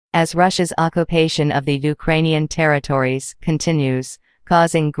as Russia's occupation of the Ukrainian territories continues,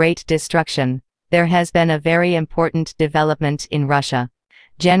 causing great destruction. There has been a very important development in Russia.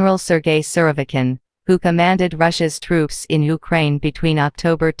 General Sergei Surovikin, who commanded Russia's troops in Ukraine between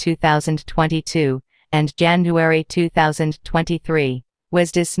October 2022 and January 2023,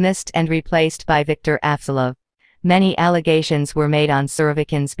 was dismissed and replaced by Viktor Avsalov. Many allegations were made on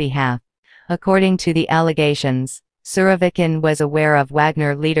Surovikin's behalf. According to the allegations, Surovikin was aware of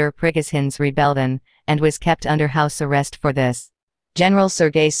Wagner leader Prigozhin's rebellion and was kept under house arrest for this. General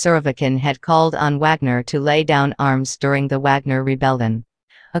Sergei Surovikin had called on Wagner to lay down arms during the Wagner rebellion.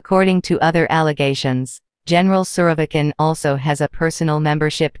 According to other allegations, General Surovikin also has a personal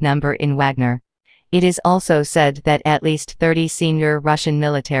membership number in Wagner. It is also said that at least 30 senior Russian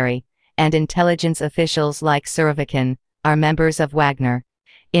military and intelligence officials like Surovikin are members of Wagner.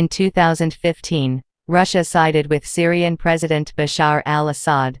 In 2015, Russia sided with Syrian President Bashar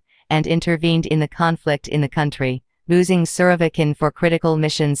al-Assad and intervened in the conflict in the country, losing Surovikin for critical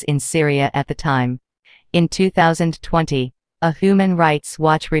missions in Syria at the time. In 2020, a Human Rights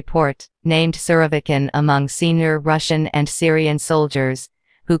Watch report named Surovikin among senior Russian and Syrian soldiers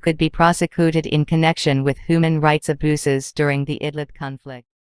who could be prosecuted in connection with human rights abuses during the Idlib conflict.